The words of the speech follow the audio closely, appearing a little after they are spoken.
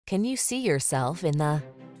Can you see yourself in the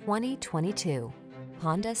 2022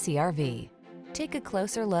 Honda CR-V? Take a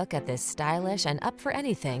closer look at this stylish and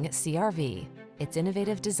up-for-anything CR-V. Its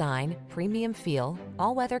innovative design, premium feel,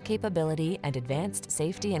 all-weather capability, and advanced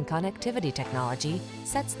safety and connectivity technology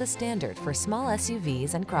sets the standard for small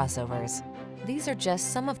SUVs and crossovers. These are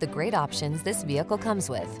just some of the great options this vehicle comes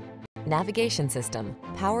with: navigation system,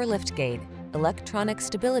 power liftgate, electronic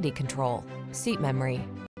stability control, seat memory,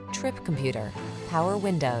 trip computer, power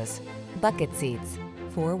windows, bucket seats,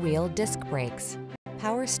 four-wheel disc brakes,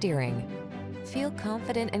 power steering. Feel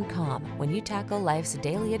confident and calm when you tackle life's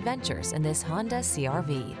daily adventures in this Honda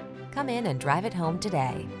CR-V. Come in and drive it home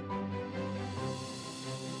today.